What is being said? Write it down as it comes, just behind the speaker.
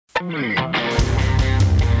Welcome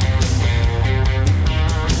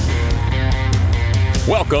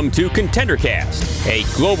to ContenderCast, a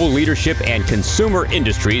global leadership and consumer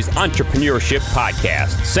industries entrepreneurship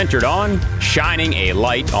podcast centered on shining a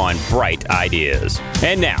light on bright ideas.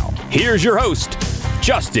 And now, here's your host,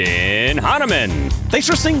 Justin Hahnemann. Thanks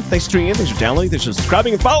for listening. Thanks for tuning in. Thanks for downloading. Thanks for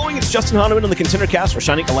subscribing and following. It's Justin Hahnemann on the ContenderCast. We're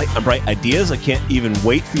shining a light on bright ideas. I can't even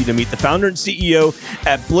wait for you to meet the founder and CEO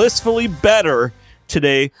at Blissfully Better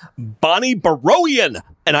today, Bonnie Baroian.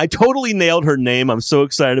 And I totally nailed her name. I'm so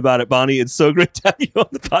excited about it, Bonnie. It's so great to have you on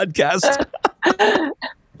the podcast.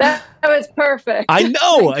 That was perfect. I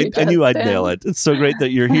know. I knew I'd nail it. It's so great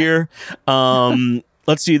that you're here.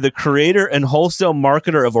 Let's see, the creator and wholesale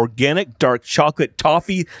marketer of organic dark chocolate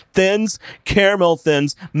toffee thins, caramel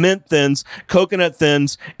thins, mint thins, coconut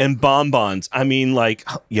thins, and bonbons. I mean, like,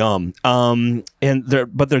 yum. But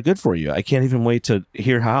they're good for you. I can't even wait to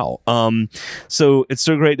hear how. So it's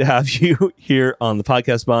so great to have you here on the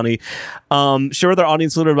podcast, Bonnie. Share with our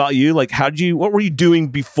audience a little bit about you. Like, what were you doing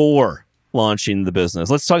before launching the business?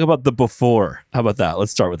 Let's talk about the before. How about that?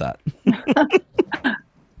 Let's start with that.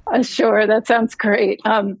 Sure, that sounds great.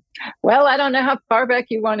 Well, I don't know how far back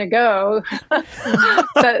you want to go.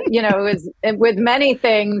 But, with many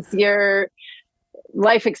things, your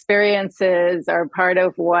life experiences are part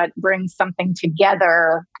of what brings something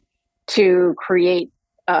together to create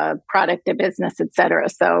a product, a business, et cetera.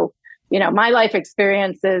 So, my life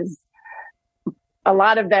experiences, a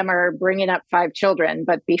lot of them are bringing up 5 children.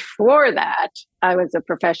 But before that, I was a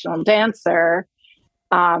professional dancer.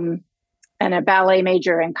 And a ballet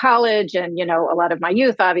major in college. And, a lot of my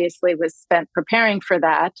youth obviously was spent preparing for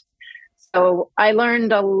that. So I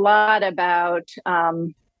learned a lot about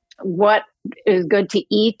what is good to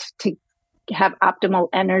eat to have optimal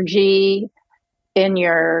energy in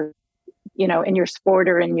your, in your sport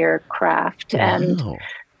or in your craft. Wow. And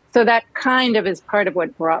so that kind of is part of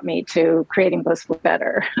what brought me to creating Blissfully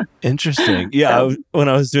Better. Interesting. Yeah. When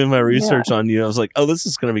I was doing my research on you, I was like, oh, this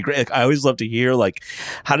is going to be great. Like, I always love to hear, like,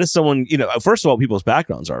 how does someone, first of all, people's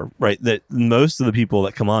backgrounds are, right? That most of the people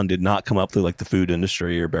that come on did not come up through like the food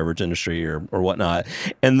industry or beverage industry or whatnot.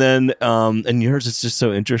 And then, and yours is just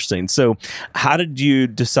so interesting. So how did you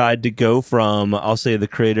decide to go from, I'll say, the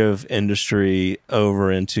creative industry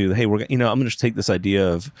over into, hey, I'm going to take this idea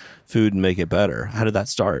of food and make it better? How did that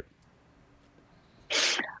start?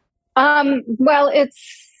 Well,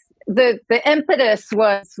 it's the impetus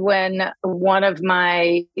was when one of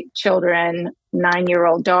my children,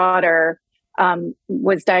 9-year-old daughter,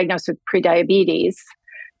 was diagnosed with prediabetes.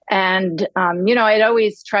 And, I'd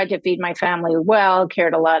always tried to feed my family well,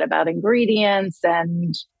 cared a lot about ingredients,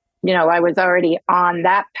 and, I was already on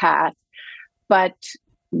that path. But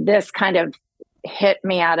this kind of hit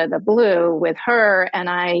me out of the blue with her, and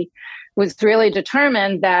I was really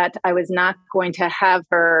determined that I was not going to have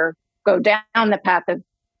her go down the path of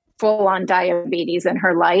full-on diabetes in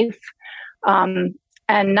her life, and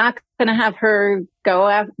not going to have her go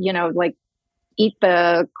out, eat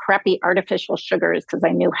the crappy artificial sugars, because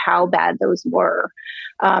I knew how bad those were.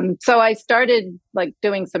 So I started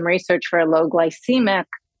doing some research for a low glycemic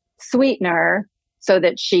sweetener so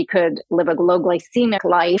that she could live a low glycemic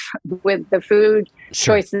life with the food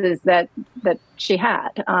choices that she had.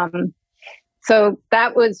 So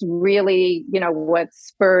that was really, what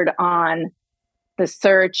spurred on the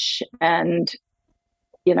search, and,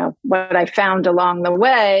 what I found along the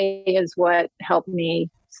way is what helped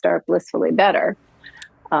me start Blissfully Better.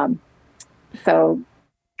 So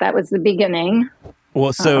that was the beginning.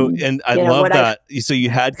 Well, and I love that. So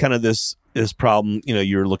you had kind of this problem,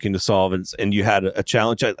 you were looking to solve, and you had a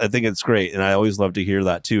challenge. I think it's great. And I always love to hear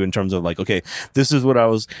that too, in terms of like, okay, this is what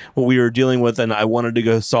we were dealing with, and I wanted to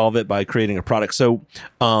go solve it by creating a product. So,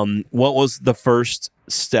 what was the first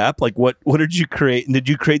step? Like, what did you create? And did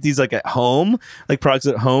you create these like at home, like products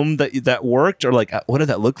at home that worked, or like, what did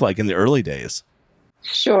that look like in the early days?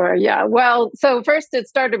 Sure. Yeah. Well, so first it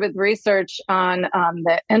started with research on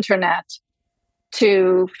the internet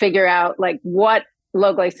to figure out like what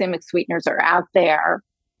low glycemic sweeteners are out there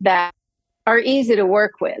that are easy to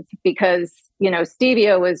work with, because,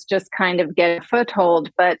 stevia was just kind of getting a foothold,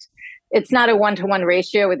 but it's not a 1-to-1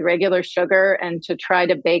 ratio with regular sugar. And to try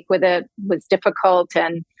to bake with it was difficult.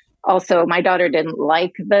 And also my daughter didn't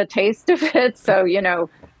like the taste of it. So,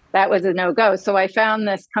 that was a no-go. So I found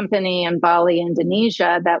this company in Bali,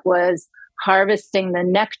 Indonesia, that was harvesting the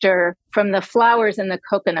nectar from the flowers in the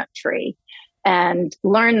coconut tree, and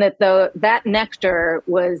learned that that nectar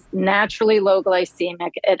was naturally low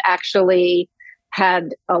glycemic. It actually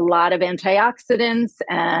had a lot of antioxidants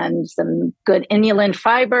and some good inulin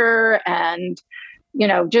fiber, and,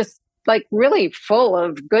 just like really full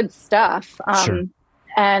of good stuff, Sure.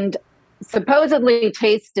 and supposedly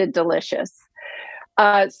tasted delicious.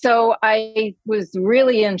 So I was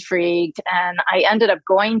really intrigued, and I ended up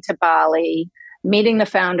going to Bali, meeting the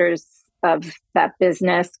founders of that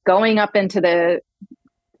business, going up into the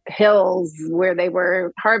hills where they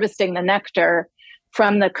were harvesting the nectar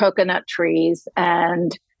from the coconut trees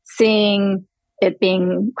and seeing it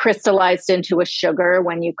being crystallized into a sugar.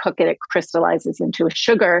 When you cook it, it crystallizes into a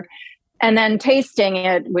sugar. And then tasting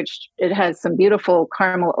it, which it has some beautiful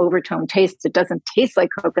caramel overtone taste. It doesn't taste like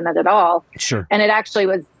coconut at all. Sure. And it actually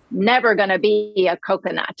was never going to be a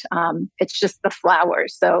coconut. It's just the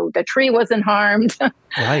flowers. So the tree wasn't harmed.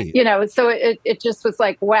 Right. So it just was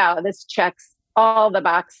like, wow, this checks all the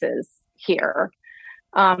boxes here.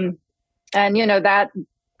 And, that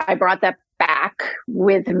I brought that back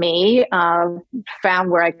with me,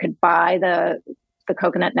 found where I could buy the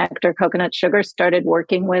coconut nectar, coconut sugar, started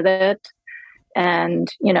working with it. And,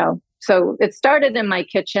 so it started in my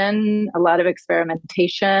kitchen, a lot of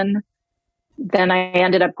experimentation. Then I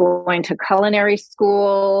ended up going to culinary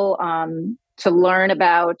school to learn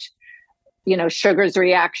about, sugar's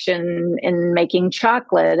reaction in making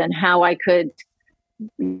chocolate and how I could,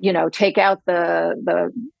 take out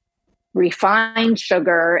the refined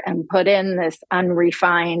sugar and put in this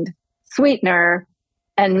unrefined sweetener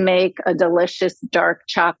and make a delicious dark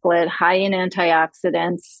chocolate high in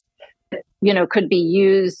antioxidants, could be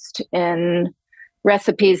used in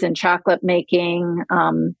recipes in chocolate making.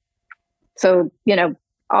 So,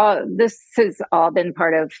 all this has all been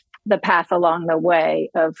part of the path along the way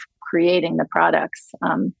of creating the products.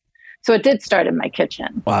 So it did start in my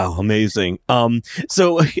kitchen. Wow, amazing.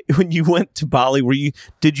 So when you went to Bali,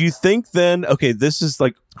 did you think then, okay, this is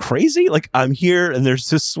like crazy? Like I'm here and there's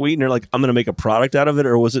this sweetener, like I'm going to make a product out of it?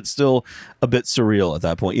 Or was it still a bit surreal at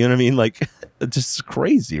that point? You know what I mean? Like just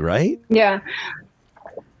crazy, right? Yeah.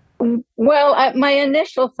 Well, my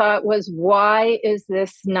initial thought was, why is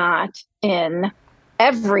this not in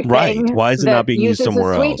everything? Right. Why is it not being used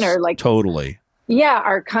somewhere else? Like, totally. Yeah,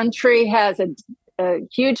 our country has a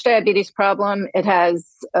huge diabetes problem. It has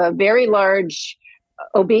a very large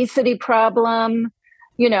obesity problem.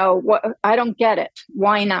 I don't get it.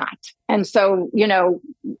 Why not? And so,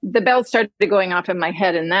 the bells started going off in my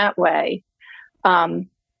head in that way. But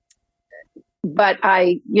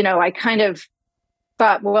I kind of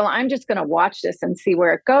thought, well, I'm just going to watch this and see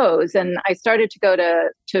where it goes. And I started to go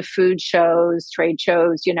to food shows, trade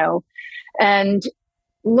shows, and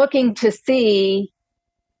looking to see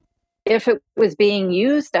if it was being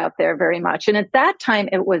used out there very much. And at that time,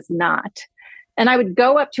 it was not. And I would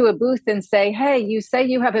go up to a booth and say, hey, you say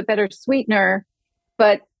you have a better sweetener,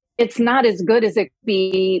 but it's not as good as it could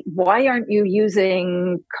be. Why aren't you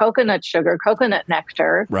using coconut sugar, coconut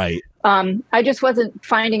nectar? Right. I just wasn't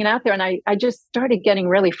finding it out there. And I just started getting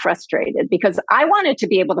really frustrated because I wanted to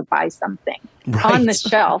be able to buy something on the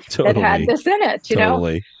shelf that had this in it,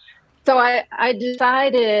 Totally. So I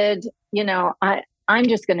decided, I'm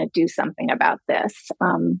just going to do something about this.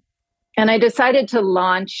 And I decided to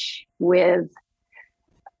launch with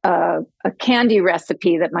a candy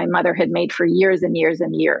recipe that my mother had made for years and years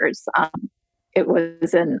and years. It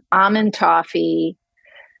was an almond toffee.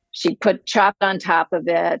 She put chocolate on top of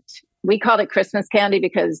it. We called it Christmas candy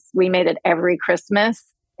because we made it every Christmas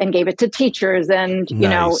and gave it to teachers. And,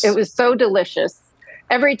 Nice. It was so delicious.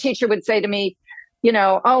 Every teacher would say to me,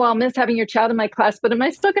 oh, I'll miss having your child in my class, but am I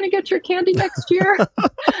still going to get your candy next year?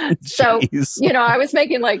 So, I was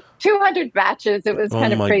making like 200 batches. It was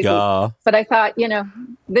kind of crazy. God. But I thought,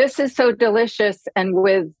 this is so delicious. And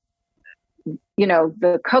with,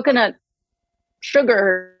 the coconut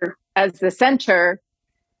sugar as the center,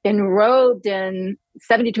 enrobed in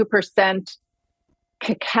 72%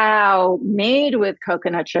 cacao made with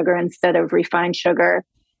coconut sugar instead of refined sugar,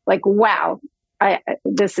 like, wow,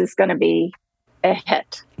 this is going to be a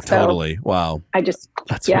hit. Totally. Wow.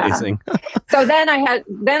 That's amazing. So then I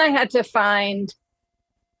had to find,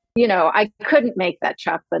 I couldn't make that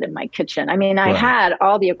chocolate in my kitchen. I mean, I had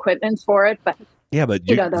all the equipment for it, but yeah, but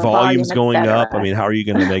the volume's going up. I mean, how are you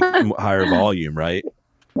going to make higher volume, right?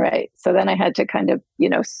 Right. So then I had to kind of,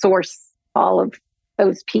 source all of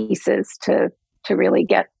those pieces to really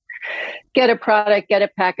get a product, get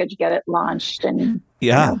it packaged, get it launched, and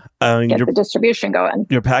get the distribution going.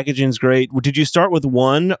 Your packaging's great. Did you start with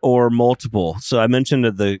one or multiple? So I mentioned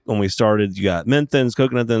when we started, you got mint thins,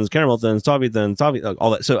 coconut thins, caramel thins, toffee,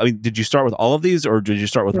 all that. So I mean, did you start with all of these, or did you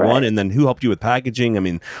start with one? And then who helped you with packaging? I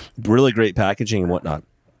mean, really great packaging and whatnot.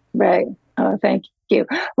 Right. Oh, thank you.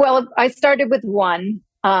 Well, I started with one,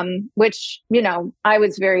 which I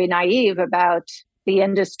was very naive about the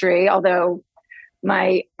industry, although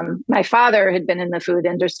my father had been in the food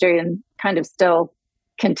industry and kind of still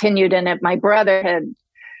continued in it. My brother had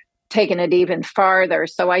taken it even farther.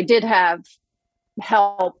 So I did have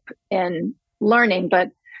help in learning,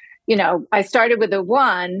 but I started with a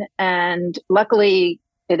 1, and luckily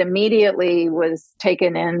it immediately was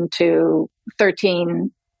taken into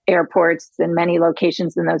 13 airports and many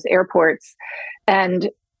locations in those airports. And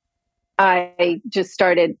I just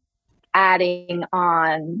started adding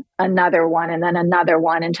on another 1 and then another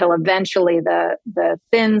 1 until eventually the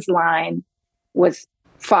thins line was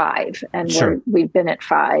 5, and Sure. we've been at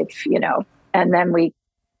 5, and then we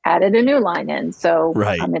added a new line in. So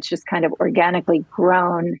Right. It's just kind of organically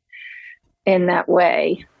grown in that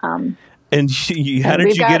way. And how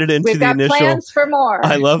did you get it into the initial? Plans for more.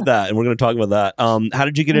 I love that, and we're going to talk about that. How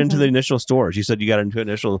did you get into the initial stores? You said you got into an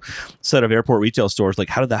initial set of airport retail stores. Like,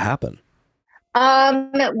 how did that happen?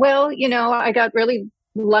 Well, I got really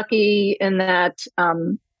lucky in that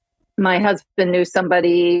my husband knew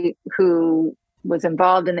somebody who was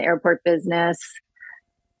involved in the airport business,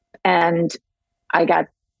 and I got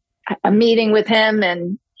a meeting with him,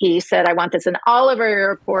 and he said, "I want this in all of our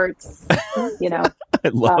airports." I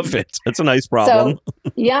love it. That's a nice problem.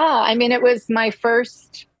 So, yeah, it was my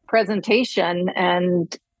first presentation,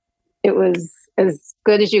 and it was as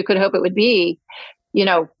good as you could hope it would be,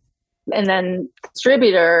 And then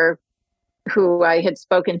distributor, who I had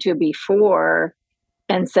spoken to before,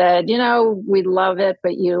 and said, we love it,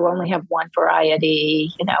 but you only have 1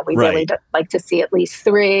 variety. We really like to see at least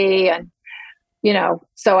 3. And,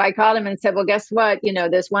 so I called him and said, well, guess what?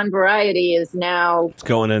 This 1 variety is now it's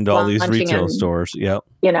going into all these retail stores. Yep.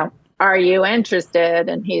 Are you interested?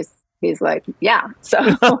 And he's like, yeah. So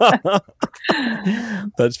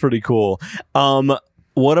that's pretty cool.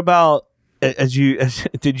 What about,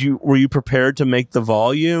 were you prepared to make the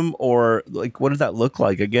volume, or like, what did that look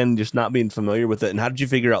like? Again, just not being familiar with it. And how did you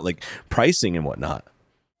figure out like pricing and whatnot?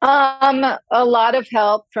 A lot of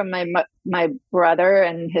help from my brother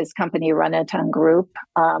and his company Run-A-Ton Group,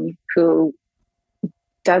 who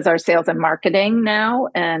does our sales and marketing now,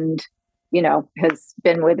 and has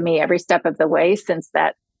been with me every step of the way since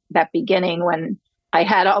that beginning when I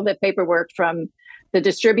had all the paperwork from the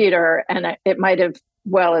distributor, and it might have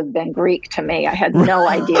been Greek to me. I had no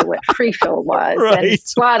idea what pre-fill was and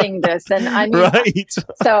slotting this, and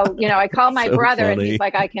so I call my brother funny. And he's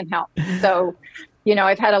like, I can help. So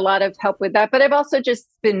I've had a lot of help with that, but I've also just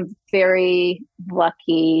been very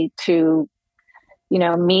lucky to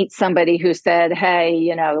meet somebody who said,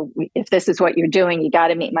 hey, if this is what you're doing, you got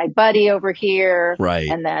to meet my buddy over here. Right.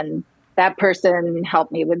 And then that person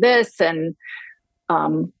helped me with this. And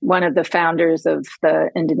one of the founders of the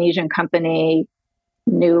Indonesian company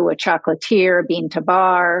knew a chocolatier, Bean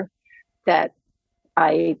Tabar, that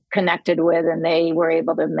I connected with, and they were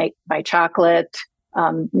able to make my chocolate.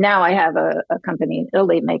 Now I have a company in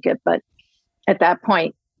Italy make it, but at that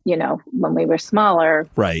point, when we were smaller,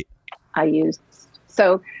 right, I used.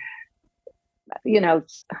 So,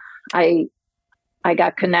 I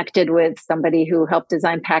got connected with somebody who helped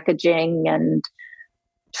design packaging, and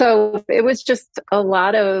so it was just a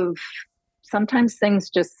lot of. Sometimes things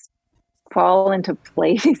just fall into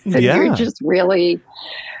place, and you're just really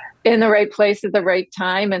in the right place at the right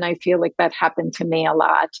time. And I feel like that happened to me a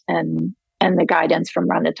lot, and the guidance from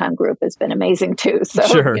Run-A-Ton Group has been amazing too. So,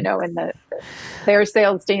 sure. And their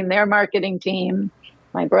sales team, their marketing team,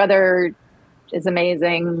 my brother is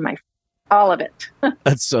amazing. All of it.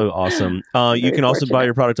 That's so awesome. You can also buy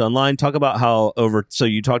your product online. Talk about so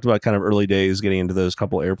you talked about kind of early days getting into those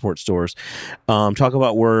couple airport stores. Talk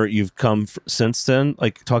about where you've come since then.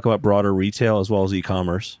 Like, talk about broader retail as well as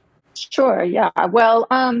e-commerce. Sure. Yeah. Well,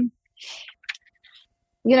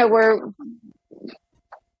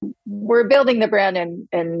 we're building the brand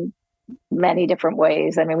in many different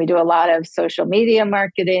ways. We do a lot of social media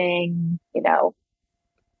marketing,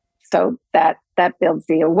 so that builds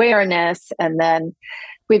the awareness. And then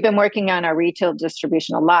we've been working on our retail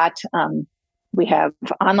distribution a lot. We have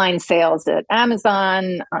online sales at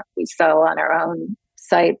Amazon. We sell on our own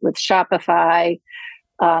site with Shopify.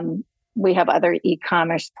 We have other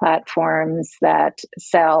e-commerce platforms that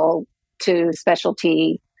sell to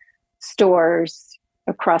specialty stores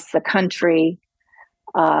across the country.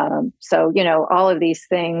 So, all of these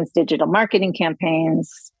things, digital marketing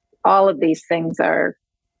campaigns, all of these things are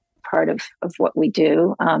part of what we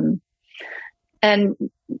do. And,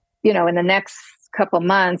 in the next couple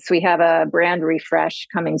months, we have a brand refresh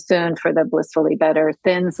coming soon for the Blissfully Better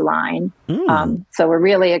Thins line. So we're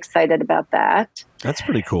really excited about that. That's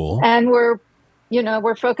pretty cool. And we're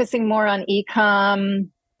focusing more on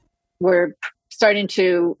e-com. We're starting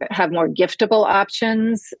to have more giftable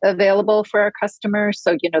options available for our customers.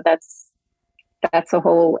 So, that's a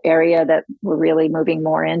whole area that we're really moving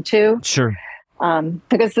more into. Sure.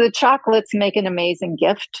 Because the chocolates make an amazing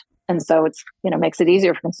gift. And so it's, makes it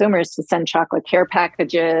easier for consumers to send chocolate care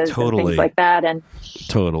packages and things like that. And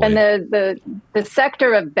the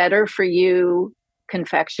sector of better for you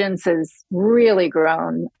confections has really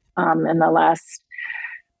grown in the last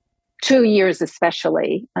 2 years,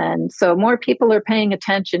 especially. And so more people are paying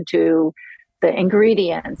attention to the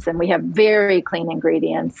ingredients, and we have very clean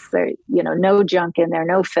ingredients. There, no junk in there,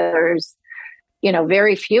 no fillers,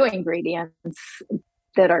 very few ingredients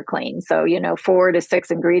that are clean. So, 4 to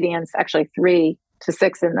 6 ingredients, actually 3 to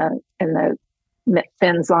 6 in the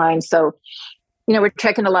Thins line. So, we're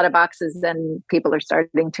checking a lot of boxes, and people are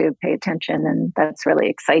starting to pay attention, and that's really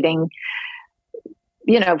exciting,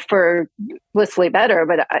 for Blissfully Better.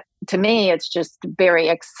 But to me, it's just very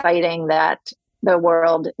exciting that the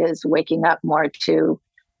world is waking up more to,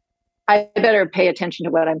 I better pay attention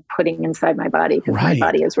to what I'm putting inside my body, because my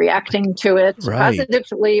body is reacting to it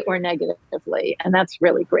positively or negatively. And that's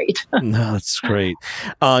really great. No, that's great.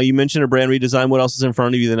 You mentioned a brand redesign. What else is in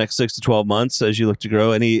front of you the next 6 to 12 months as you look to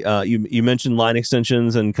grow? Any, you mentioned line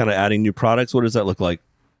extensions and kind of adding new products. What does that look like?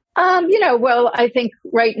 Well, I think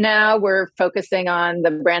right now we're focusing on the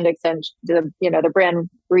brand extension, the brand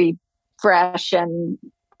refresh, and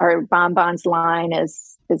our bonbons line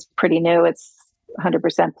is pretty new. It's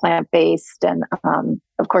 100% plant-based, and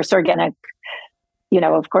of course organic,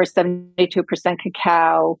 of course 72%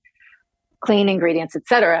 cacao, clean ingredients,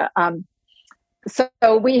 etc.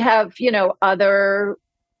 So we have,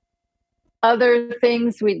 other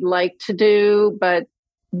things we'd like to do, but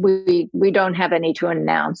we don't have any to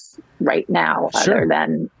announce right now, other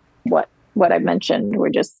than what I mentioned.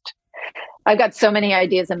 I've got so many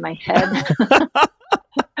ideas in my head.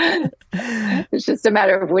 It's just a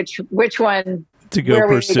matter of which one to go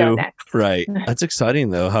pursue. Right. That's exciting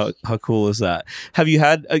though. How cool is that? Have you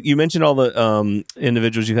had, you mentioned all the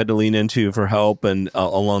individuals you had to lean into for help and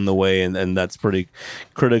along the way, and that's pretty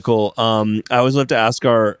critical. I always love to ask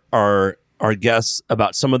our guests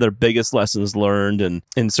about some of their biggest lessons learned,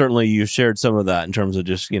 and certainly you shared some of that in terms of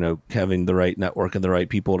just, having the right network and the right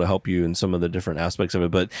people to help you in some of the different aspects of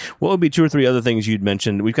it. But what would be 2 or 3 other things you'd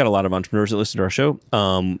mentioned? We've got a lot of entrepreneurs that listen to our show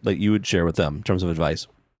that you would share with them in terms of advice.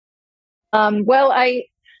 Well, I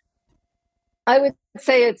would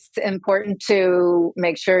say it's important to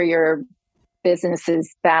make sure your business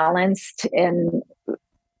is balanced, and,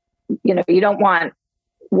 you don't want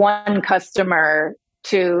one customer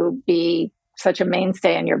to be such a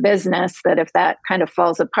mainstay in your business that if that kind of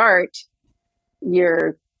falls apart,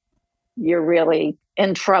 you're really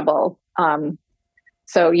in trouble.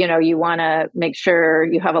 So, you want to make sure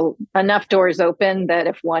you have enough doors open that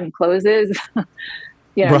if one closes,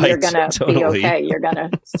 you're going to be okay. You're going to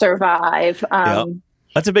survive. Yep.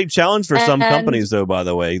 That's a big challenge for some companies, though, by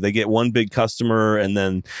the way. They get one big customer, and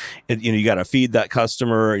then you got to feed that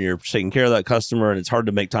customer, and you're taking care of that customer, and it's hard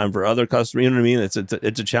to make time for other customers. You know what I mean?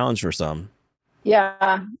 It's a challenge for some.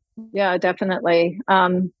 Yeah, definitely.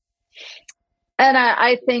 And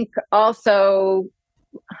I think also,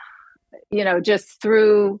 just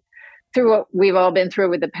through what we've all been through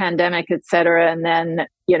with the pandemic, et cetera, and then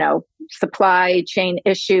supply chain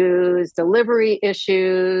issues, delivery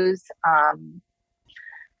issues.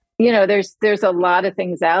 There's a lot of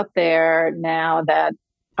things out there now that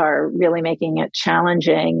are really making it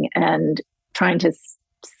challenging, and trying to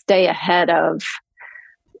stay ahead of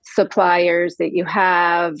suppliers that you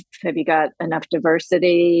have. Have you got enough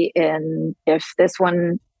diversity? And if this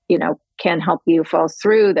one, can help you falls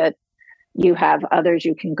through, that you have others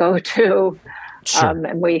you can go to. Sure.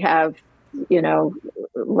 And we have,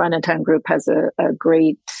 Run a Ton Group has a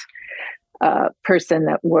great person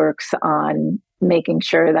that works on making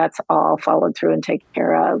sure that's all followed through and taken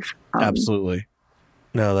care of. Absolutely.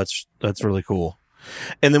 No, that's really cool.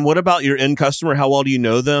 And then what about your end customer? How well do you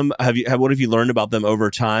know them? What have you learned about them over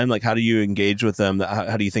time? Like, how do you engage with them?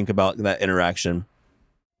 How do you think about that interaction?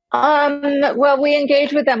 Well, we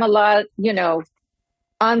engage with them a lot,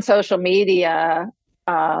 on social media,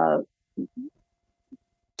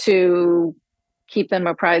 to keep them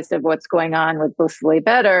apprised of what's going on with Blissfully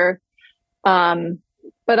Better.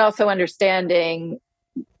 But also understanding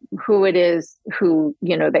who it is,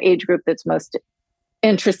 the age group that's most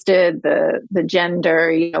interested, the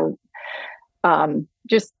gender,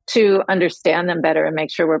 just to understand them better and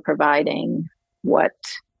make sure we're providing what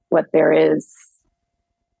there is,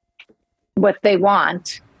 what they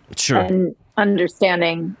want. Sure. And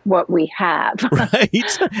understanding what we have. Right.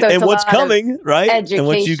 So and what's coming, right? And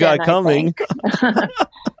what you got coming.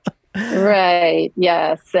 Right.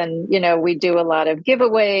 Yes. And, we do a lot of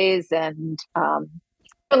giveaways and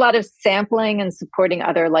a lot of sampling and supporting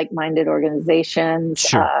other like-minded organizations.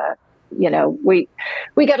 Sure. We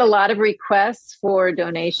get a lot of requests for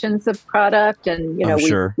donations of product, and,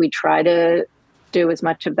 we try to do as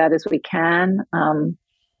much of that as we can.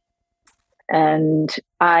 And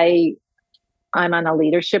I'm on a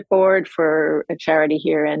leadership board for a charity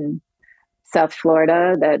here in South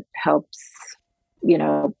Florida that helps,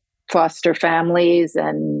 foster families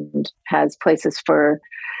and has places for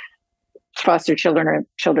foster children or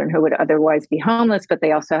children who would otherwise be homeless, but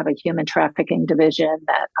they also have a human trafficking division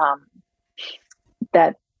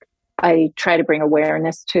that I try to bring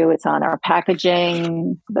awareness to. It's on our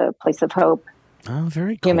packaging, the Place of Hope. Oh,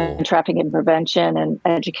 very cool. Human trafficking prevention and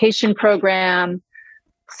education program.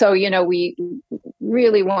 So, we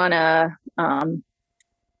really want to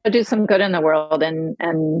do some good in the world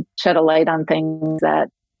and shed a light on things that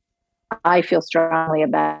I feel strongly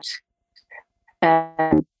about.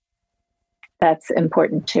 And that's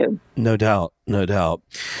important too. No doubt.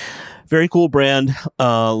 Very cool brand.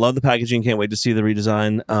 Love the packaging. Can't wait to see the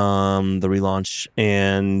redesign, the relaunch,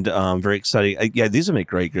 and very exciting. These will make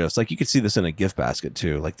great gifts. Like, you could see this in a gift basket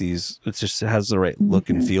too. Like, these, it just has the right look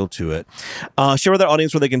and feel to it. Share with our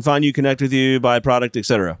audience where they can find you, connect with you, buy a product,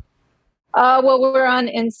 etc. Well, we're on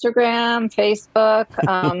Instagram, Facebook,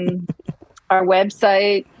 our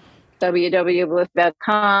website,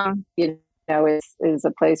 www.blissbed.com, is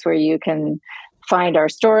a place where you can find our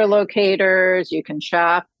store locators. You can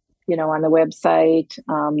shop, on the website.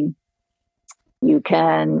 You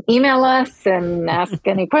can email us and ask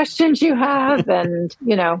any questions you have. And,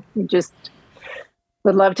 we just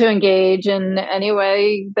would love to engage in any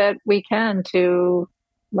way that we can to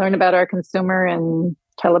learn about our consumer and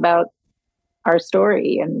tell about our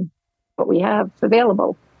story and what we have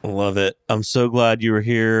available. Love it. I'm so glad you were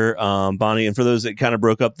here, Bonnie. And for those that kind of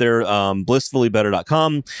broke up there,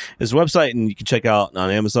 blissfullybetter.com is a website, and you can check out on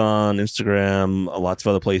Amazon, Instagram, lots of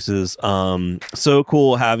other places. So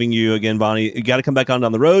cool having you again, Bonnie. You got to come back on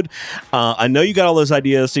down the road. I know you got all those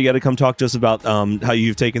ideas, so you got to come talk to us about how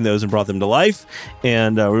you've taken those and brought them to life.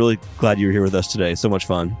 And we're really glad you were here with us today. So much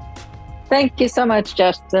fun. Thank you so much,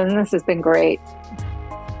 Justin. This has been great.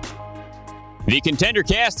 The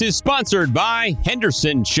ContenderCast is sponsored by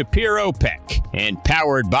Henderson Shapiro Peck and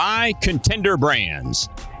powered by Contender Brands.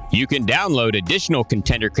 You can download additional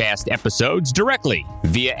ContenderCast episodes directly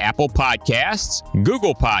via Apple Podcasts,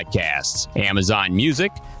 Google Podcasts, Amazon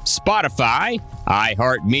Music, Spotify,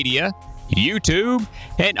 iHeartMedia, YouTube,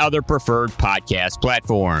 and other preferred podcast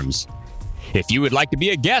platforms. If you would like to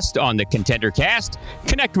be a guest on the ContenderCast,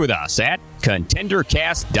 connect with us at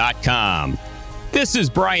contendercast.com. This is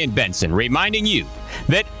Brian Benson reminding you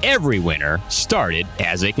that every winner started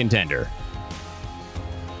as a contender.